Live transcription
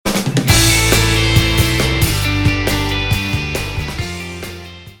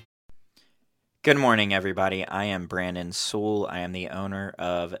Good morning, everybody. I am Brandon Sewell. I am the owner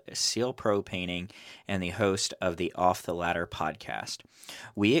of Seal Pro Painting and the host of the Off the Ladder podcast.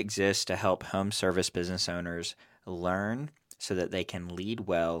 We exist to help home service business owners learn so that they can lead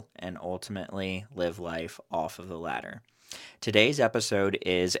well and ultimately live life off of the ladder. Today's episode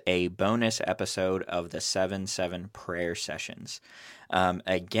is a bonus episode of the 7-7 prayer sessions.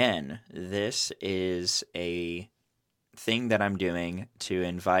 Again, this is a thing that I'm doing to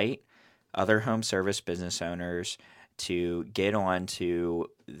invite other home service business owners to get on to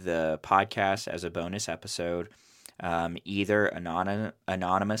the podcast as a bonus episode, either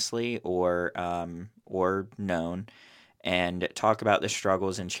anonymously or known, and talk about the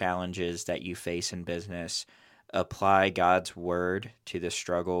struggles and challenges that you face in business. Apply God's word to the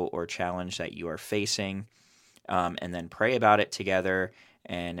struggle or challenge that you are facing, and then pray about it together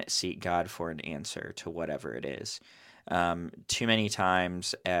and seek God for an answer to whatever it is. Too many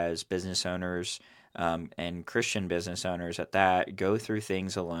times as business owners and Christian business owners at that go through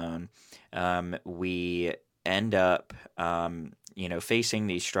things alone. We end up, facing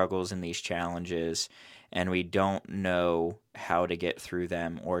these struggles and these challenges, and we don't know how to get through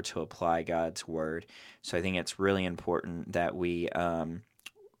them or to apply God's word. So I think it's really important that we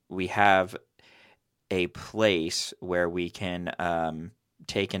have a place where we can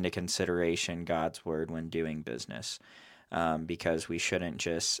take into consideration God's word when doing business, because we shouldn't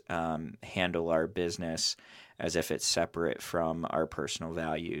just handle our business as if it's separate from our personal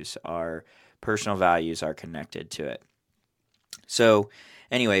values. Our personal values are connected to it. So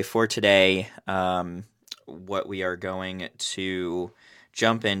anyway, for today, what we are going to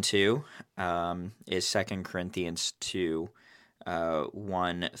jump into is 2 Corinthians 2,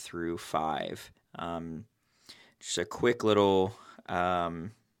 1 through 5. Just a quick little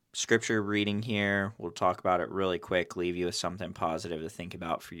scripture reading here. We'll talk about it really quick, leave you with something positive to think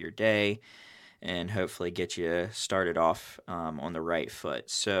about for your day, and hopefully get you started off on the right foot.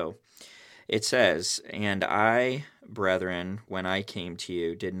 So it says, "And I, brethren, when I came to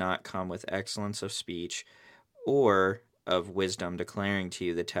you, did not come with excellence of speech or of wisdom, declaring to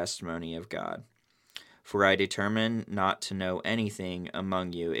you the testimony of God. For I determined not to know anything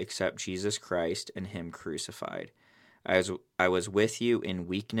among you except Jesus Christ and him crucified. I was with you in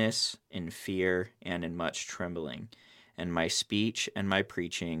weakness, in fear, and in much trembling. And my speech and my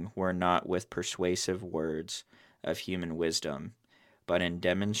preaching were not with persuasive words of human wisdom, but in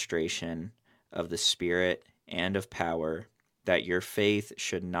demonstration of the Spirit and of power, that your faith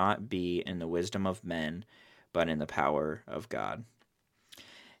should not be in the wisdom of men, but in the power of God."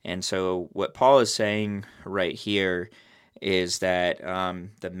 And so what Paul is saying right here is that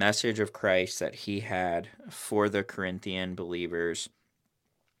the message of Christ that he had for the Corinthian believers,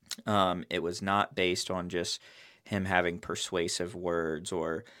 it was not based on just him having persuasive words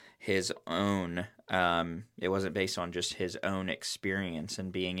or his own, it wasn't based on just his own experience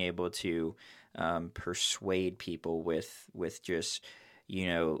and being able to persuade people with just,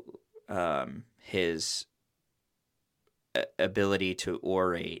 his ability to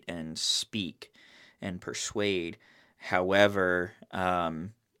orate and speak and persuade. However,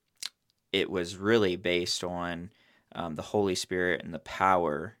 it was really based on the Holy Spirit and the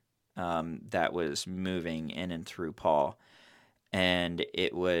power that was moving in and through Paul. And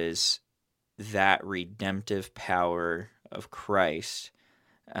it was that redemptive power of Christ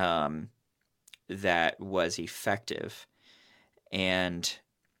that was effective. And,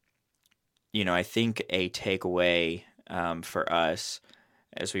 I think a takeaway for us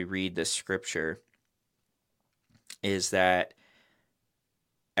as we read this scripture is that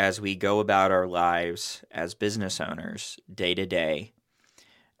as we go about our lives as business owners day to day,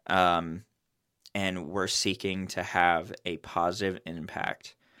 and we're seeking to have a positive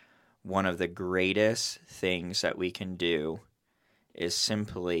impact, one of the greatest things that we can do is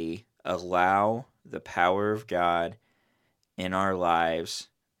simply allow the power of God in our lives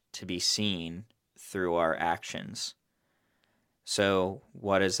to be seen through our actions. So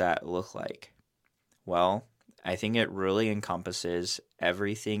what does that look like? Well, I think it really encompasses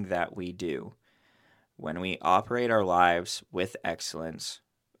everything that we do. When we operate our lives with excellence,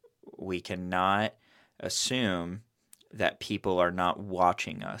 we cannot assume that people are not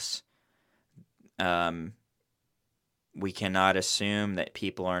watching us. We cannot assume that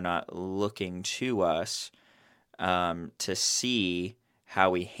people are not looking to us to see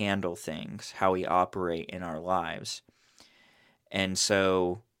how we handle things, how we operate in our lives. And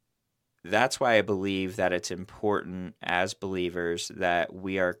so that's why I believe that it's important as believers that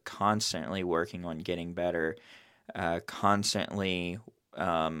we are constantly working on getting better, constantly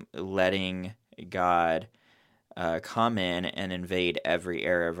letting God come in and invade every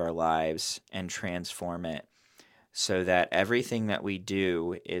area of our lives and transform it so that everything that we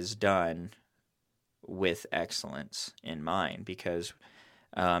do is done with excellence in mind. Because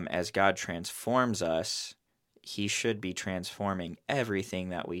as God transforms us, He should be transforming everything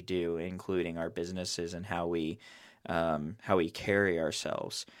that we do, including our businesses and how we carry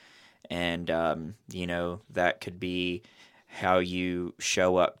ourselves. And that could be how you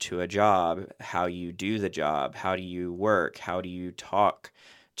show up to a job, how you do the job, how do you work, how do you talk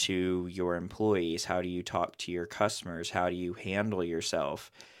to your employees, how do you talk to your customers, how do you handle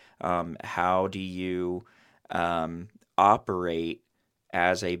yourself, how do you operate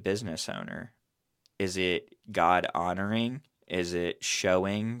as a business owner. Is it God honoring? Is it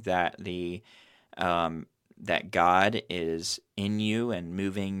showing that that God is in you and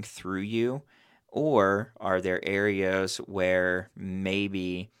moving through you? Or are there areas where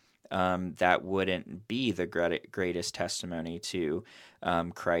maybe that wouldn't be the greatest testimony to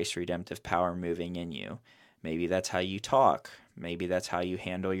Christ's redemptive power moving in you? Maybe that's how you talk. Maybe that's how you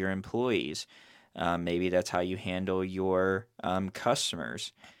handle your employees. Maybe that's how you handle your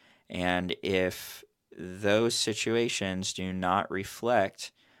customers. And if those situations do not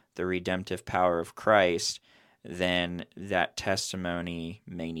reflect the redemptive power of Christ, then that testimony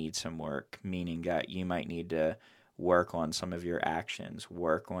may need some work, meaning that you might need to work on some of your actions,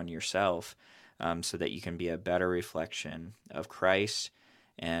 work on yourself, so that you can be a better reflection of Christ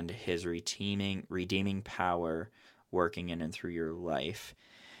and His redeeming power working in and through your life.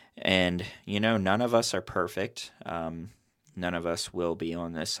 And, none of us are perfect. None of us will be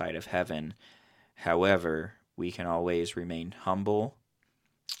on this side of heaven. However, we can always remain humble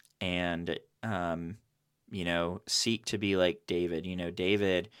and, seek to be like David.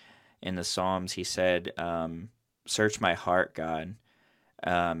 David in the Psalms, he said, search my heart, God.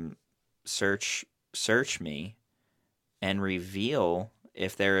 Search me and reveal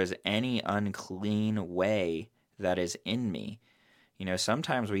if there is any unclean way that is in me.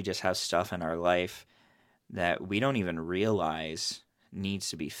 Sometimes we just have stuff in our life that we don't even realize needs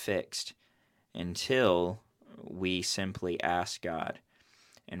to be fixed until we simply ask God.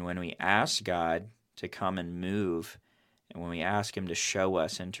 And when we ask God to come and move, and when we ask Him to show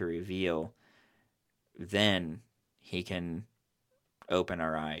us and to reveal, then He can open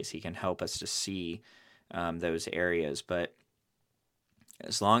our eyes. He can help us to see those areas. But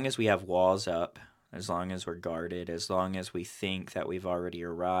as long as we have walls up, as long as we're guarded, as long as we think that we've already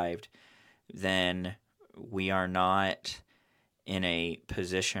arrived, then we are not in a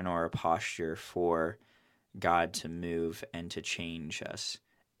position or a posture for God to move and to change us.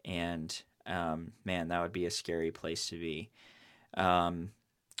 And man, that would be a scary place to be.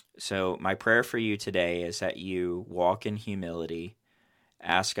 So my prayer for you today is that you walk in humility,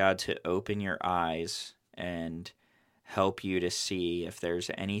 ask God to open your eyes and help you to see if there's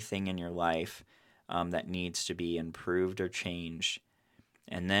anything in your life that needs to be improved or changed.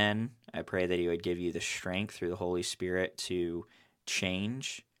 And then I pray that He would give you the strength through the Holy Spirit to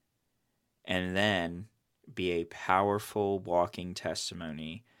change and then be a powerful walking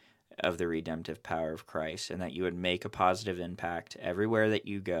testimony of the redemptive power of Christ, and that you would make a positive impact everywhere that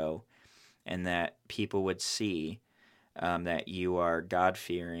you go, and that people would see that you are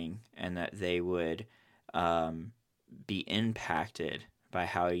God-fearing, and that they would be impacted by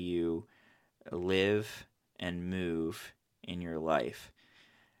how you live and move in your life.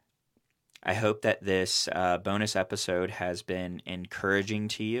 I hope that this bonus episode has been encouraging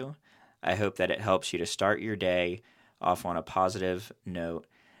to you. I hope that it helps you to start your day off on a positive note,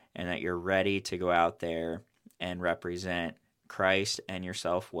 and that you're ready to go out there and represent Christ and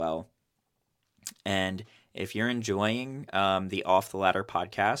yourself well. And if you're enjoying the Off the Ladder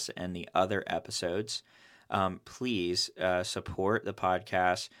podcast and the other episodes, please support the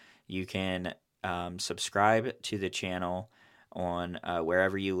podcast. You can subscribe to the channel on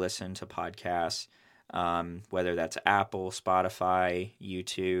wherever you listen to podcasts, whether that's Apple, Spotify,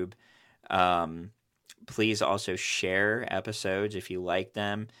 YouTube. Please also share episodes if you like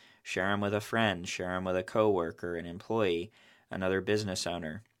them. Share them with a friend, share them with a coworker, an employee, another business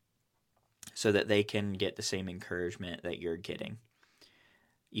owner, so that they can get the same encouragement that you're getting.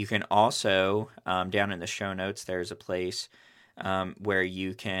 You can also, down in the show notes, there's a place where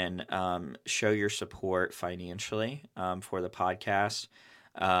you can show your support financially for the podcast.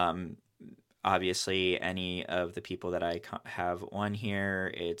 Obviously, any of the people that I have on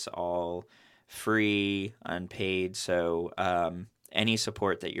here, it's all free, unpaid, so any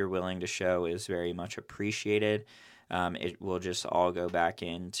support that you're willing to show is very much appreciated. It will just all go back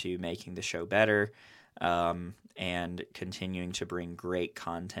into making the show better and continuing to bring great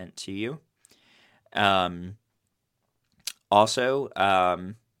content to you.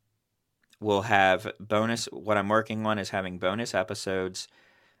 Also, we'll have bonus. What I'm working on is having bonus episodes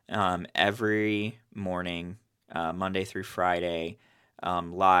every morning, Monday through Friday,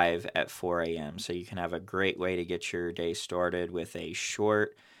 live at 4 a.m. So you can have a great way to get your day started with a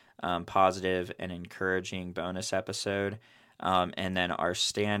short, positive, and encouraging bonus episode. And then our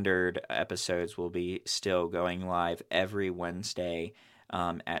standard episodes will be still going live every Wednesday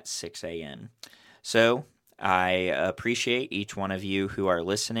at 6 a.m. So I appreciate each one of you who are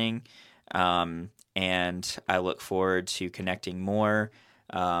listening, and I look forward to connecting more.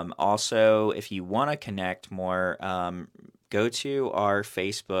 Also, if you want to connect more, go to our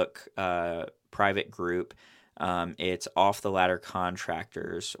Facebook private group. It's Off the Ladder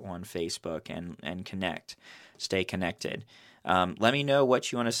Contractors on Facebook, and connect. Stay connected. Let me know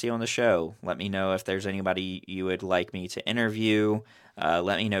what you want to see on the show. Let me know if there's anybody you would like me to interview.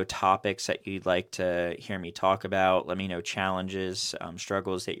 Let me know topics that you'd like to hear me talk about. Let me know challenges,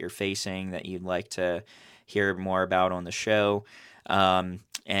 struggles that you're facing that you'd like to hear more about on the show. And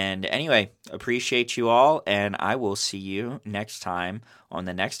anyway, appreciate you all, and I will see you next time on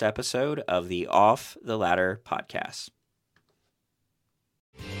the next episode of the Off the Ladder podcast.